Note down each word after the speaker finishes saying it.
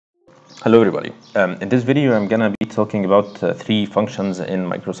Hello everybody. In this video I'm gonna be talking about three functions in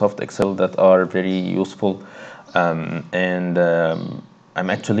Microsoft Excel that are very useful, and I'm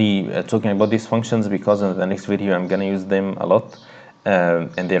actually talking about these functions because in the next video I'm gonna use them a lot,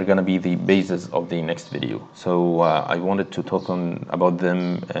 and they're gonna be the basis of the next video. So I wanted to talk about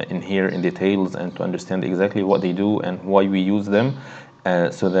them in here in details and to understand exactly what they do and why we use them.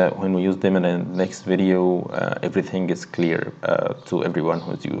 So that when we use them in the next video, everything is clear to everyone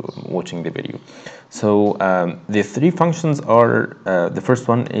who's watching the video. So the three functions are, the first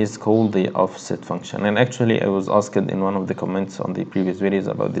one is called the offset function, and actually I was asked in one of the comments on the previous videos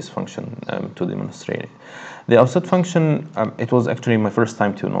about this function to demonstrate it. The offset function, it was actually my first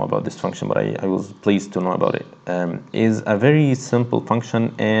time to know about this function, but I was pleased to know about it. Is a very simple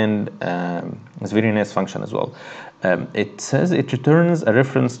function, and it's a very nice function as well. It says it returns a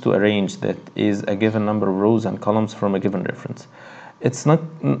reference to a range that is a given number of rows and columns from a given reference. It's not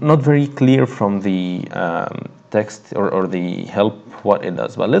very clear from the text or the help what it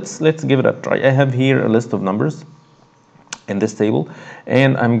does, but let's give it a try. I have here a list of numbers in this table,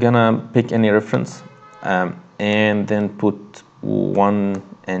 and I'm gonna pick any reference and then put 1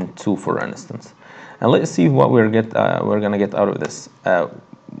 and 2 for instance, and let's see what we're gonna get out of this.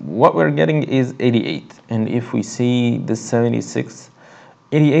 What we're getting is 88, and if we see the 76,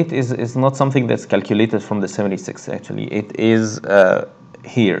 88 is not something that's calculated from the 76. Actually, it is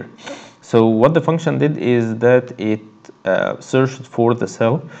here. So what the function did is that it searched for the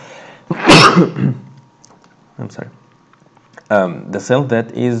cell I'm sorry, the cell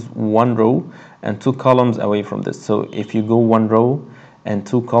that is 1 row and 2 columns away from this. So if you go 1 row and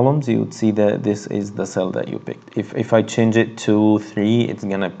 2 columns, you would see that this is the cell that you picked. If I change it to 3, it's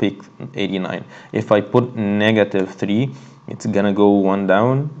gonna pick 89. If I put -3, it's gonna go 1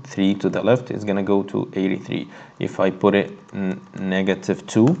 down, 3 to the left, it's gonna go to 83. If I put it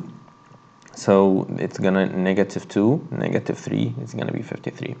 -2, so it's gonna -2, -3, it's gonna be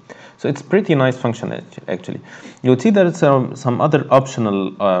 53. So it's pretty nice function actually. You'll see that it's some other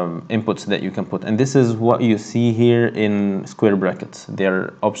optional inputs that you can put, and this is what you see here in square brackets.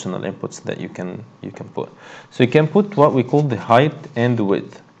 They're optional inputs that you can put. So you can put what we call the height and the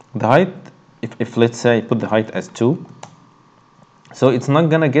width. The height, if let's say I put the height as 2, so it's not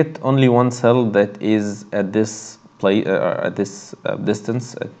gonna get only one cell that is at this at this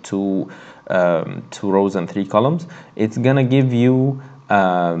distance, at 2 rows and 3 columns. It's gonna give you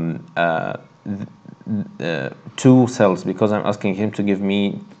 2 cells, because I'm asking him to give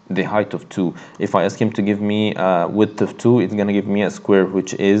me the height of 2. If I ask him to give me a width of 2, it's gonna give me a square,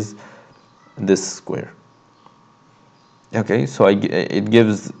 which is this square. Okay, so it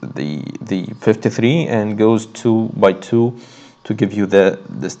gives the 53 and goes 2 by 2 to give you the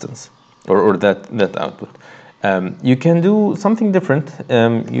distance or that output. You can do something different.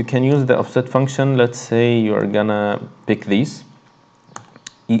 You can use the offset function. Let's say you're gonna pick these.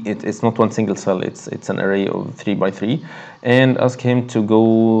 It's not one single cell, it's an array of 3 by 3, and ask him to go,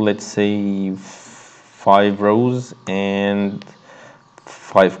 let's say, 5 rows and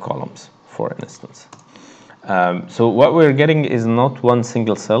 5 columns, for instance. So what we're getting is not one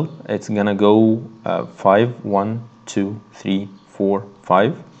single cell. It's gonna go 5, 1, 2, 3, 4,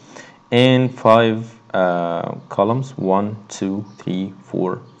 5, and 5 columns, 1, 2, 3,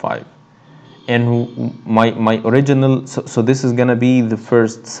 4, 5. And my original, so this is gonna be the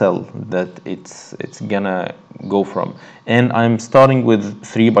first cell that it's gonna go from, and I'm starting with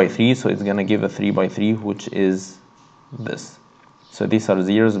 3 by 3, so it's gonna give a 3 by 3, which is this. So these are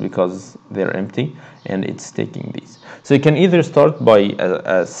zeros because they're empty, and it's taking these. So you can either start by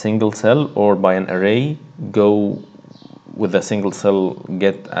a single cell, or by an array, go with a single cell,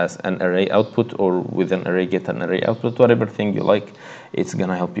 get as an array output, or with an array get an array output. Whatever thing you like, it's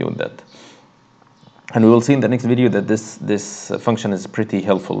gonna help you with that. And we will see in the next video that this function is pretty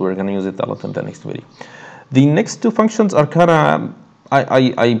helpful. We're gonna use it a lot in the next video. The next two functions are kinda,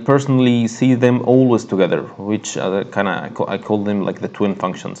 I personally see them always together, which I call them like the twin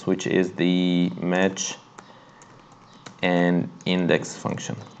functions, which is the match and index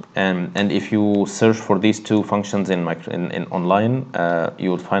function. And if you search for these two functions in online, you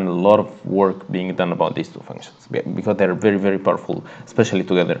will find a lot of work being done about these two functions, because they're very, very powerful, especially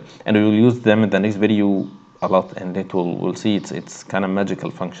together. And we will use them in the next video a lot, and we'll see it's kind of magical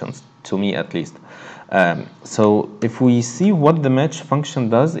functions, to me at least. So if we see what the match function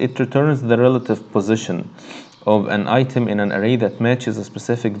does, it returns the relative position of an item in an array that matches a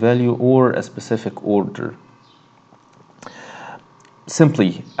specific value or a specific order.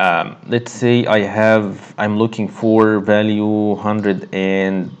 Simply, let's say I'm looking for value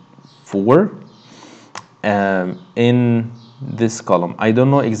 104 in this column. I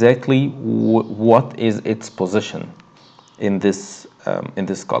don't know exactly what is its position in this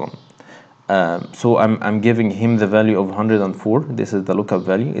column. So I'm giving him the value of 104. This is the lookup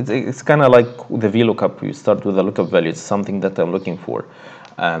value. It's kind of like the VLOOKUP. You start with the lookup value. It's something that I'm looking for.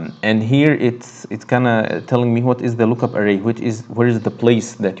 And here it's kind of telling me what is the lookup array, where is the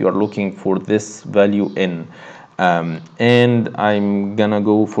place that you are looking for this value in. And I'm gonna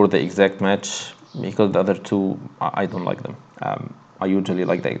go for the exact match because the other two I don't like them. I usually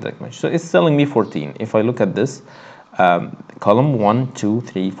like the exact match. So it's telling me 14. If I look at this, column 1, 2,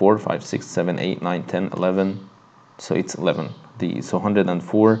 3, 4, 5, 6, 7, 8, 9, 10, 11. So it's 11. So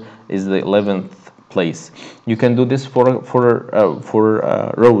 104 is the 11th place. You can do this for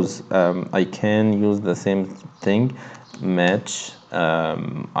rows. I can use the same thing, match.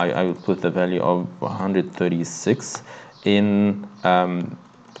 I will put the value of 136 in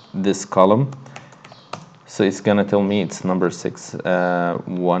this column. So it's gonna tell me it's number 6.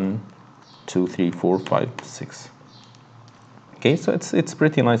 1, 2, 3, 4, 5, 6. Okay, so it's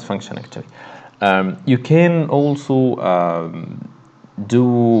pretty nice function actually. You can also do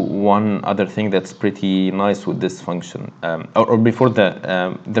one other thing that's pretty nice with this function. Or before that,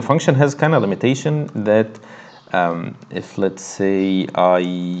 the function has kind of limitation that if let's say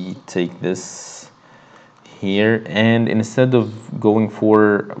I take this here and instead of going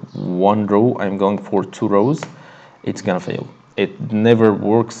for one row, I'm going for 2 rows, it's gonna fail. It never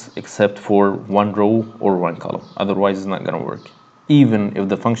works except for one row or one column. Otherwise, it's not gonna work, even if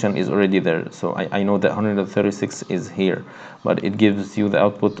the function is already there. So I know that 136 is here, but it gives you the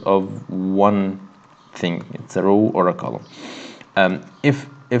output of one thing. It's a row or a column.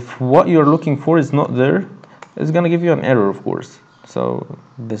 If what you're looking for is not there, it's gonna give you an error, of course. So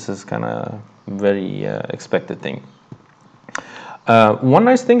this is kind of very expected thing. One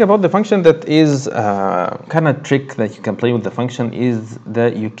nice thing about the function that is kind of trick that you can play with the function is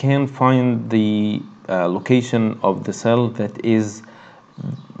that you can find the location of the cell that is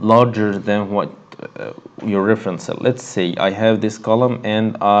larger than what your reference cell. Let's say I have this column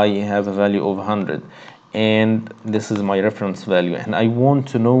and I have a value of 100 and this is my reference value and I want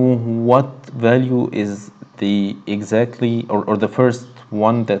to know what value is the exactly or the first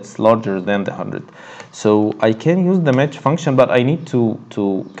one that's larger than the 100. So I can use the match function, but I need to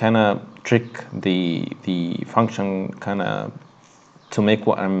kind of trick the function kind of to make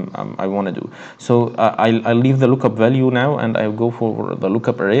what I want to do. So I'll leave the lookup value now and I'll go for the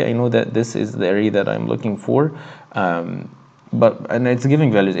lookup array. I know that this is the array that I'm looking for, and it's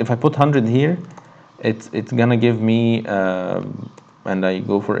giving values. If I put 100 here, it's gonna give me and I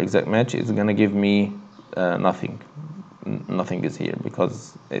go for exact match, it's gonna give me nothing is here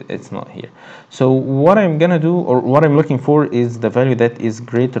because it's not here. So what I'm gonna do, or what I'm looking for, is the value that is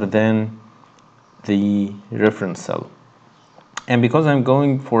greater than the reference cell. And because I'm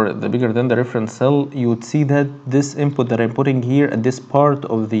going for the bigger than the reference cell, you would see that this input that I'm putting here at this part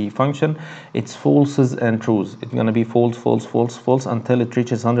of the function, it's falses and trues. It's gonna be false, false, false, false until it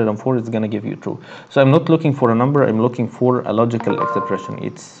reaches 104. It's gonna give you true. So I'm not looking for a number, I'm looking for a logical expression.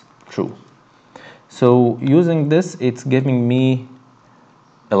 It's true. So using this, it's giving me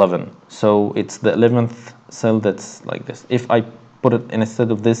 11. So it's the 11th cell that's like this. If I put it instead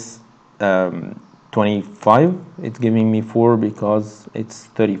of this 25, it's giving me 4 because it's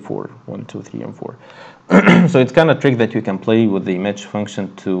 34. 1, 2, 3, and 4. So it's kind of trick that you can play with the match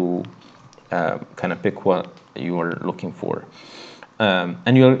function to kind of pick what you are looking for.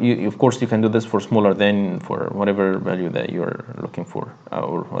 And you of course you can do this for smaller than, for whatever value that you're looking for,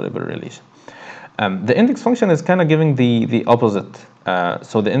 or whatever relation. The index function is kind of giving the opposite.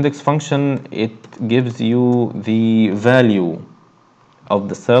 So the index function, it gives you the value of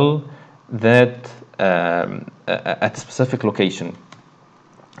the cell that at a specific location.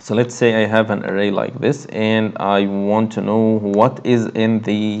 So let's say I have an array like this and I want to know what is in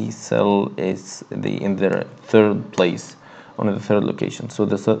the cell in the third place, on the third location. So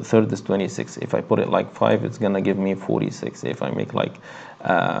the third is 26. If I put it like 5, it's gonna give me 46. If I make like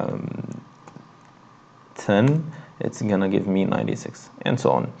 10, it's gonna give me 96, and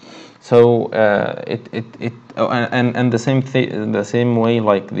so on. So and the same way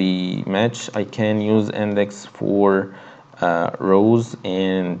like the match, I can use index for rows,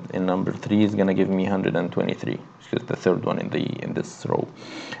 and in number 3 is gonna give me 123, which is the third one in this row.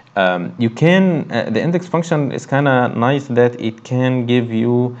 You can the index function is kind of nice that it can give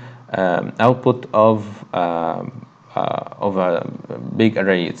you output of a big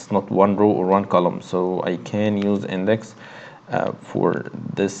array. It's not one row or one column, so I can use index for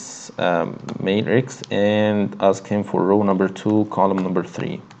this matrix and ask him for row number 2, column number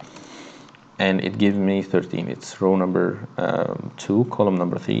 3, and it gives me 13. It's row number 2, column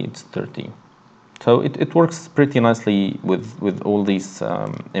number 3, it's 13. So it works pretty nicely with all these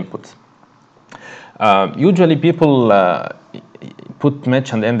inputs. Usually people put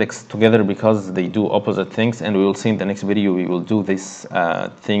match and index together because they do opposite things, and we will see in the next video we will do this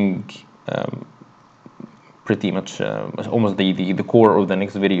thing pretty much almost the core of the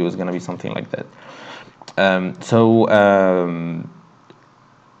next video is going to be something like that.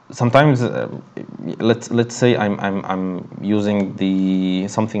 Sometimes let's say I'm using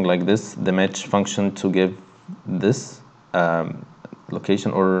something like this, the match function, to give this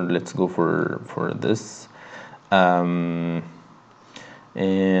location, or let's go for this, and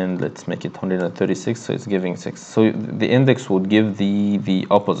let's make it 136, so it's giving 6. So the index would give the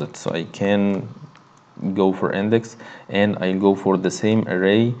opposite, so I can go for index and I go for the same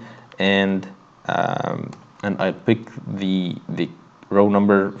array, and I pick the row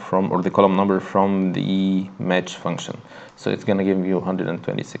number from, or the column number from the match function, so it's gonna give you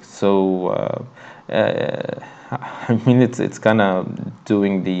 126. So I mean, it's kind of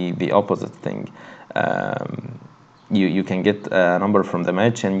doing the opposite thing. You can get a number from the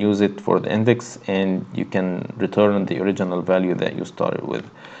match and use it for the index, and you can return the original value that you started with.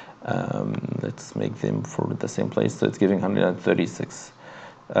 Let's make them for the same place, so it's giving 136.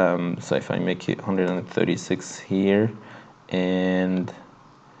 So if I make it 136 here and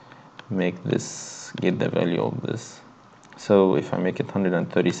make this, get the value of this, so if I make it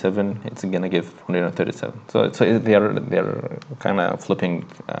 137, it's gonna give 137. So they're kind of flipping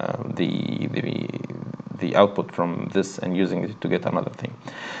the output from this and using it to get another thing.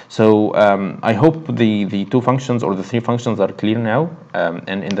 So I hope the two functions or the three functions are clear now,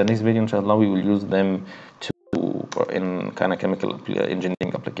 and in the next video, inshallah, we will use them in kind of chemical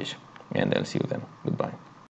engineering application. And I'll see you then. Goodbye.